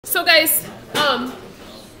So guys,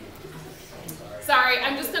 sorry,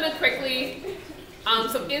 I'm just gonna quickly,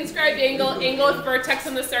 so inscribed angle with vertex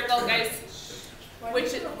in the circle, guys,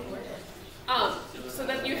 which, so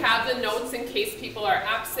that you have the notes in case people are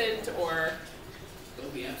absent or,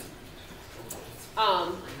 okay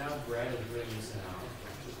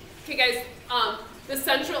guys, the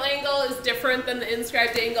central angle is different than the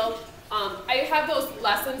inscribed angle. I have those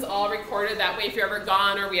lessons all recorded, that way if you're ever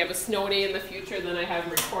gone or we have a snow day in the future, then I have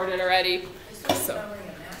them recorded already. So.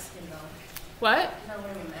 What?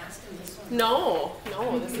 No,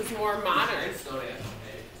 this is more modern.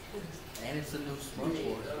 And it's a new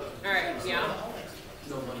smartboard. Alright, yeah.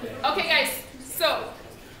 Okay guys, so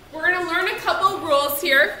we're going to learn a couple our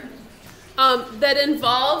here that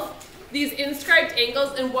involve these inscribed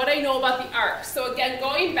angles and what I know about the arc. So again,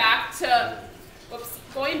 going back to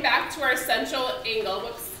our central angle,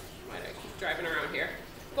 why do I keep driving around here?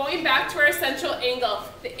 Going back to our central angle,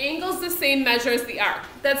 the angle's the same measure as the arc.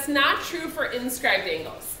 That's not true for inscribed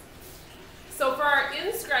angles. So for our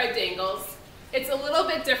inscribed angles, it's a little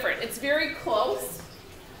bit different. It's very close,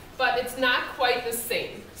 but it's not quite the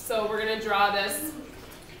same. So we're going to draw this.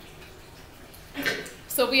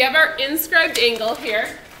 So we have our inscribed angle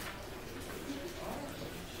here.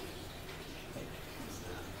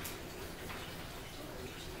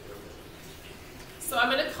 So I'm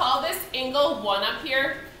going to call this angle 1 up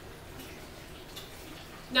here.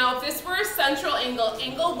 Now if this were a central angle,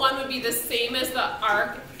 angle 1 would be the same as the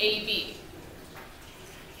arc AB.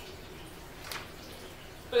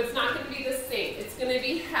 But it's not going to be the same. It's going to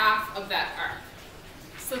be half of that arc.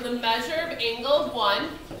 So the measure of angle 1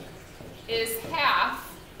 is half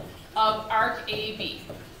of arc AB.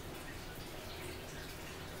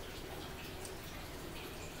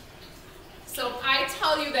 So if I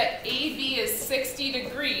tell you that AB is 60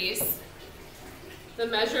 degrees, the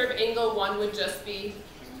measure of angle 1 would just be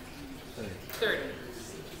 30.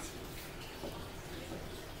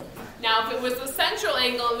 Now if it was a central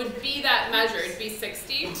angle, it would be that measure, it would be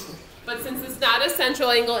 60. But since it's not a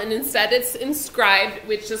central angle and instead it's inscribed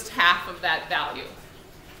with just half of that value.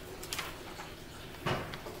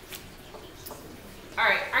 All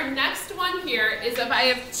right, our next one here is if I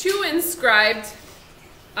have two inscribed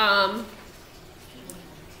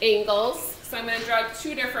angles. So I'm going to draw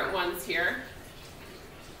two different ones here.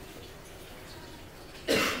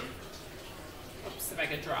 Oops, if I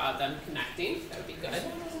could draw them connecting, that would be good.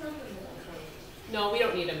 No, we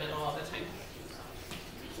don't need a middle all the time.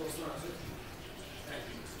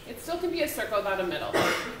 It still can be a circle without a middle.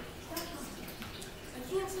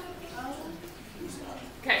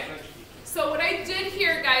 Okay. So what I did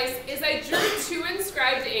here, guys, is I drew two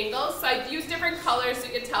inscribed angles. So I used different colors so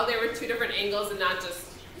you could tell there were two different angles and not just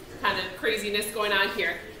kind of craziness going on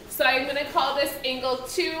here. So I'm going to call this angle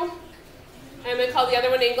 2. I'm going to call the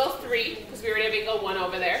other one angle 3 because we already have angle 1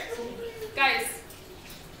 over there. Guys,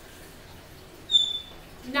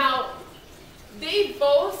 now they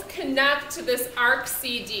both connect to this arc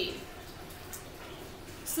CD.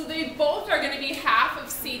 So they both are going to be half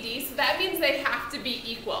of CD, so that means they have to be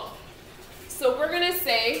equal. So we're going to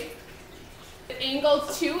say that angle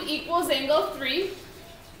 2 equals angle 3.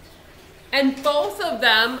 And both of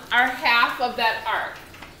them are half of that arc.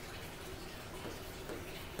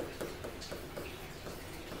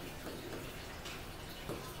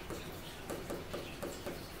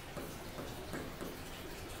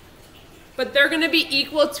 But they're going to be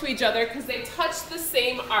equal to each other because they touch the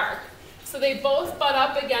same arc. So they both butt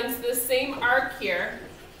up against the same arc here.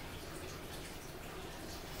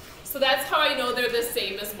 So that's how I know they're the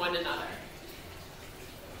same as one another.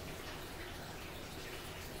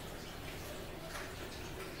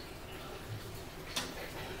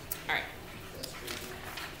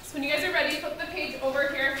 So when you guys are ready, flip the page over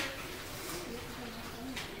here.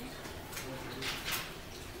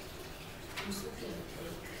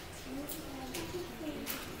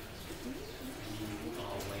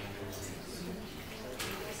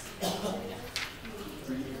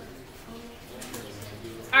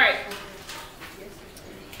 All right.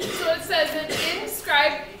 So it says an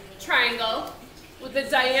inscribed triangle with the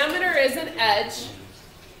diameter as an edge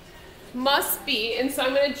must be, and so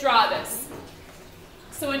I'm going to draw this.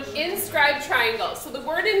 So an inscribed triangle. So the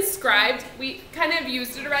word inscribed, we kind of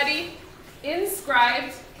used it already.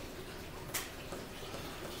 Inscribed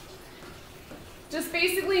just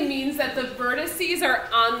basically means that the vertices are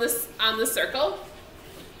on the circle.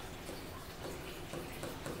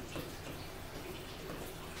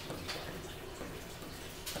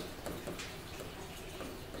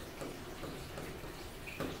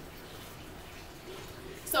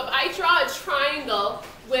 So if I draw a triangle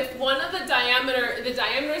with one of the diameter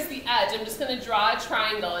is the edge. I'm just going to draw a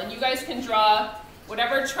triangle, and you guys can draw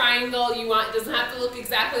whatever triangle you want. It doesn't have to look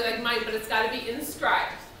exactly like mine, but it's got to be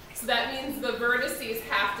inscribed. So that means the vertices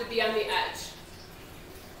have to be on the edge.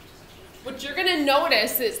 What you're going to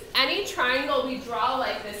notice is any triangle we draw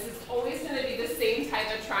like this is always going to be the same type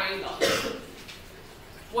of triangle.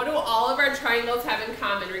 What do all of our triangles have in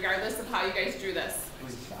common, regardless of how you guys drew this?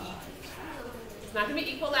 It's not going to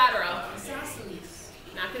be equilateral. Isosceles.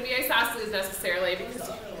 Not going to be isosceles necessarily, because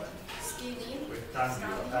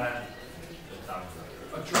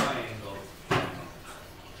A triangle.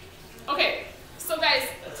 okay, so guys,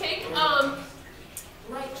 take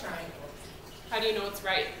Right triangle. how do you know it's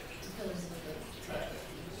right? Because of the triangle.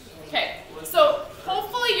 Okay, so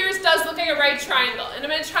hopefully yours does look like a right triangle, and I'm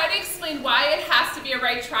going to try to explain why it has to be a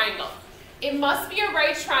right triangle. It must be a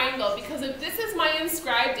right triangle because if this is my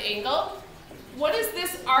inscribed angle, what is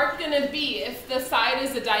this arc going to be if the side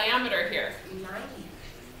is a diameter here? 90.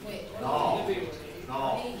 Wait, No. 180.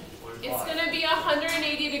 No. It's going to be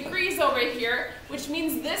 180 degrees over here, which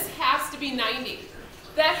means this has to be 90.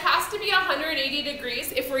 That has to be 180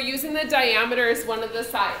 degrees if we're using the diameter as one of the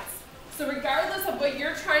sides. So regardless of what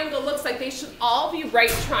your triangle looks like, they should all be right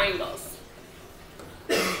triangles.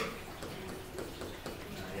 Yes,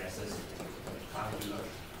 it's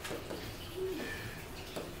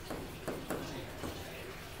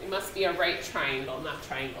It must be a right triangle, not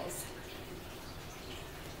triangles.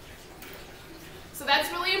 So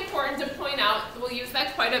that's really important to point out. We'll use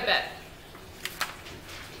that quite a bit.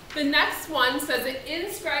 The next one says an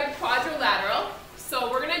inscribed quadrilateral.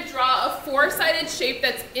 So we're going to draw a four-sided shape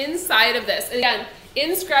that's inside of this. And again,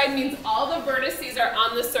 inscribed means all the vertices are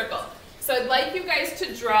on the circle. So I'd like you guys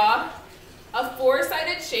to draw a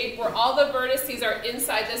four-sided shape where all the vertices are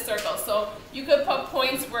inside the circle. So you could put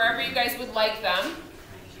points wherever you guys would like them.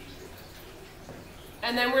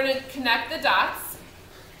 And then we're going to connect the dots.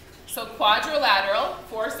 So quadrilateral,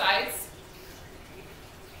 four sides.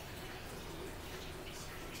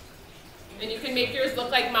 And you can make yours look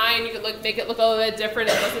like mine. You could make it look a little bit different.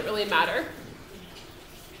 It doesn't really matter.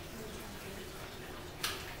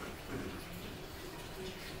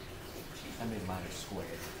 I made mine a square.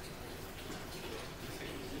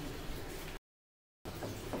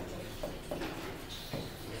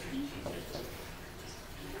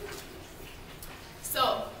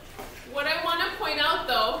 So what I want to point out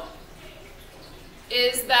though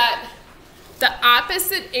is that the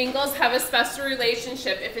opposite angles have a special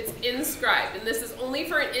relationship if it's inscribed, and this is only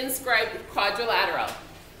for an inscribed quadrilateral.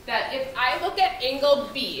 That if I look at angle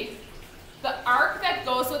B, the arc that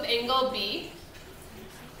goes with angle B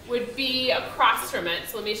would be across from it.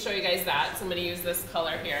 So let me show you guys that. So I'm going to use this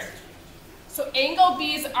color here. So angle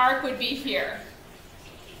B's arc would be here.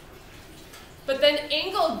 But then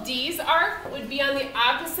angle D's arc would be on the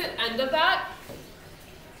opposite end of that.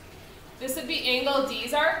 This would be angle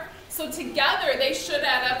D's arc. So together they should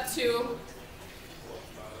add up to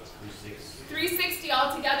 360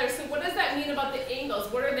 altogether. So what does that mean about the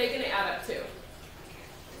angles? What are they going to add up to?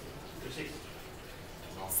 360.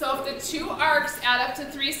 So if the two arcs add up to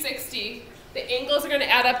 360, the angles are going to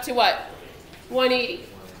add up to what? 180.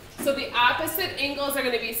 So the opposite angles are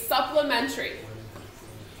going to be supplementary.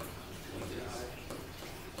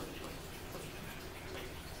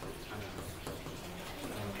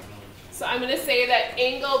 So I'm going to say that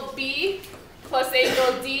angle B plus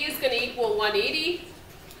angle D is going to equal 180.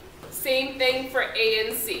 Same thing for A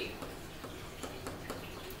and C.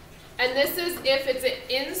 And this is if it's an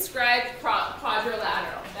inscribed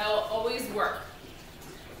quadrilateral. That will always work.